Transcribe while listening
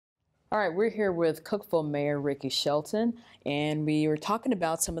All right, we're here with Cookeville Mayor Ricky Shelton, and we were talking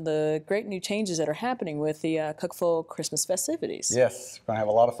about some of the great new changes that are happening with the Cookeville Christmas festivities. Yes, we're going to have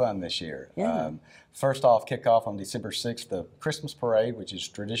a lot of fun this year. Yeah. First off, kick off on December 6th, the Christmas parade, which is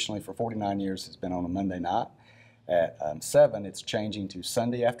traditionally for 49 years has been on a Monday night. At 7, it's changing to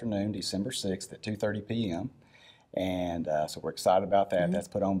Sunday afternoon, December 6th at 2:30 p.m. And so we're excited about that. That's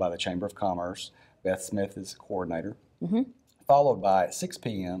put on by the Chamber of Commerce. Beth Smith is the coordinator. Followed by at 6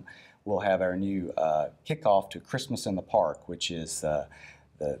 p.m., we'll have our new kickoff to Christmas in the Park, which is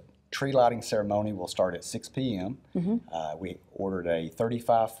the tree lighting ceremony will start at 6 p.m. We ordered a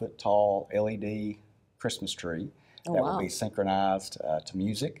 35-foot tall LED Christmas tree that will be synchronized to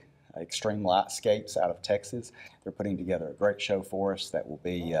music. Extreme Lightscapes out of Texas. They're putting together a great show for us that will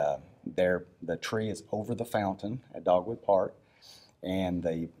be there. The tree is over the fountain at Dogwood Park, and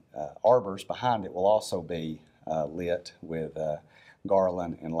the arbors behind it will also be lit with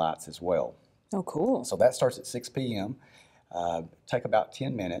garland and lights as well. Oh, cool. So that starts at 6 p.m. Take about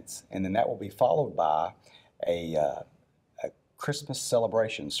 10 minutes, and then that will be followed by a Christmas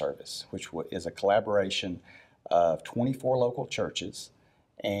celebration service, which is a collaboration of 24 local churches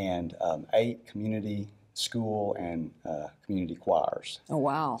and 8 community school and community choirs. Oh,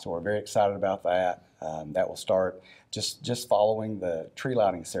 wow. So we're very excited about that. That will start just following the tree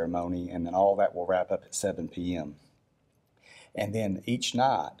lighting ceremony, and then all that will wrap up at 7 p.m. And then each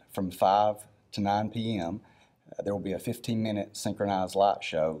night from 5 to 9 p.m., there will be a 15-minute synchronized light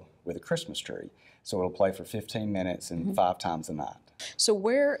show with a Christmas tree. So it'll play for 15 minutes and 5 times a night. So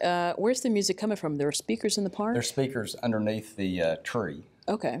where's the music coming from? There are speakers in the park? There's speakers underneath the tree.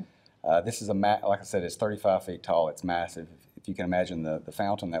 Okay. This is like I said, it's 35 feet tall. It's massive. If you can imagine the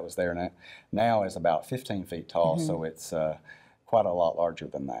fountain that was there now is about 15 feet tall, so it's quite a lot larger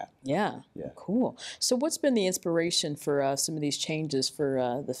than that. Yeah. Cool. So what's been the inspiration for some of these changes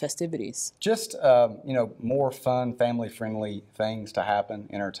for the festivities? Just, more fun, family-friendly things to happen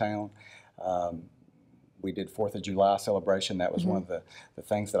in our town. We did 4th of July celebration. That was one of the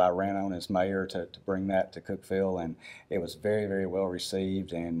things that I ran on as mayor to bring that to Cookeville, and it was very, very well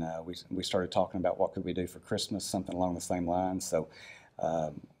received. And we started talking about what could we do for Christmas, something along the same lines. So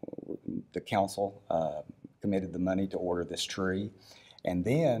the council committed the money to order this tree. And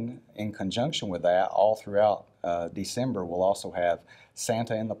then, in conjunction with that, all throughout December, we'll also have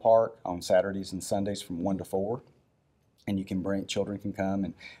Santa in the park on Saturdays and Sundays from 1 to 4. And children can come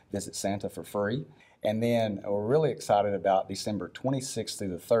and visit Santa for free. And then we're really excited about December 26th through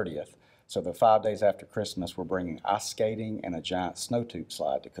the 30th. So the 5 days after Christmas, we're bringing ice skating and a giant snow tube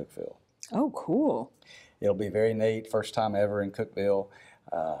slide to Cookeville. Oh, cool. It'll be very neat, first time ever in Cookeville.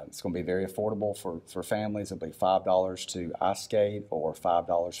 It's going to be very affordable for families. It'll be $5 to ice skate or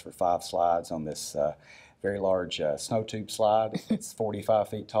 $5 for 5 slides on this very large snow tube slide. It's 45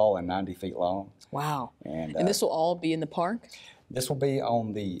 feet tall and 90 feet long. Wow. And this will all be in the park? This will be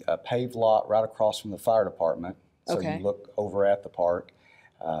on the paved lot right across from the fire department. So you look over at the park.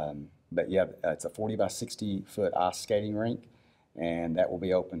 But yeah, it's a 40 by 60 foot ice skating rink, and that will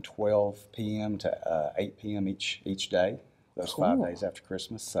be open 12 p.m. to 8 p.m. each day, those 5 days after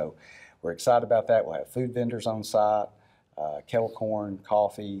Christmas. So we're excited about that. We'll have food vendors on site, kettle corn,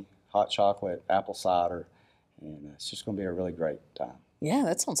 coffee, hot chocolate, apple cider, and it's just going to be a really great time. Yeah,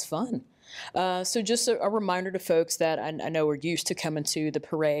 that sounds fun. So just a reminder to folks that I know we're used to coming to the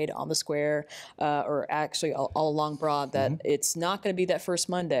parade on the square, or actually all along Broad, that it's not going to be that first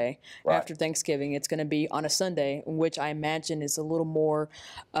Monday after Thanksgiving. It's going to be on a Sunday, which I imagine is a little more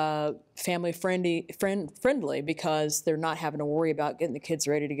family friendly because they're not having to worry about getting the kids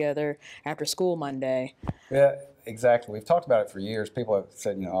ready together after school Monday. Yeah, exactly. We've talked about it for years. People have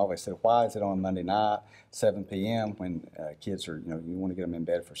said, always said, why is it on Monday night, 7 p.m. when kids are, you want to get them in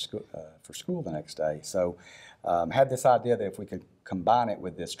bed for school the next day. So had this idea that if we could combine it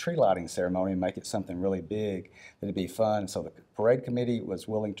with this tree lighting ceremony and make it something really big, that it'd be fun. So the parade committee was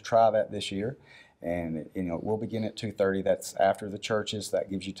willing to try that this year. And we'll begin at 2:30. That's after the churches. That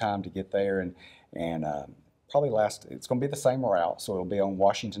gives you time to get there and probably it's going to be the same route. So it'll be on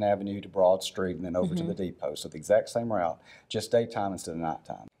Washington Avenue to Broad Street and then over to the depot. So the exact same route, just daytime instead of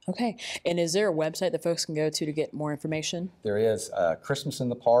nighttime. Okay. And is there a website that folks can go to get more information? There is Christmas in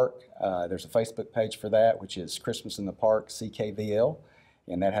the Park. There's a Facebook page for that, which is Christmas in the Park CKVL,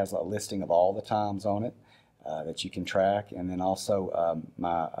 and that has a listing of all the times on it that you can track. And then also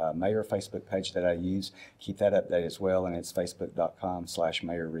my mayor Facebook page that I use, keep that updated as well, and it's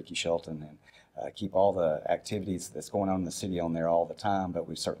facebook.com/Mayor Ricky Shelton. And keep all the activities that's going on in the city on there all the time, but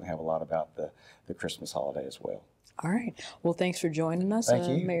we certainly have a lot about the Christmas holiday as well. All right. Well, thanks for joining us, Thank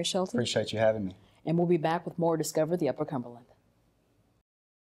you. Mayor Shelton. Appreciate you having me. And we'll be back with more Discover the Upper Cumberland.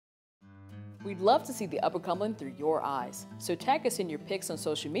 We'd love to see the Upper Cumberland through your eyes, so tag us in your pics on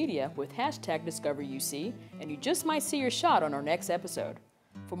social media with hashtag DiscoverUC, and you just might see your shot on our next episode.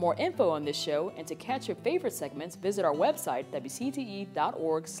 For more info on this show and to catch your favorite segments, visit our website,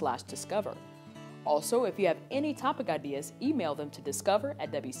 wcte.org/discover. Also, if you have any topic ideas, email them to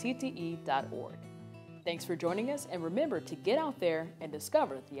discover@wcte.org. Thanks for joining us, and remember to get out there and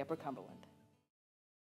discover the Upper Cumberland.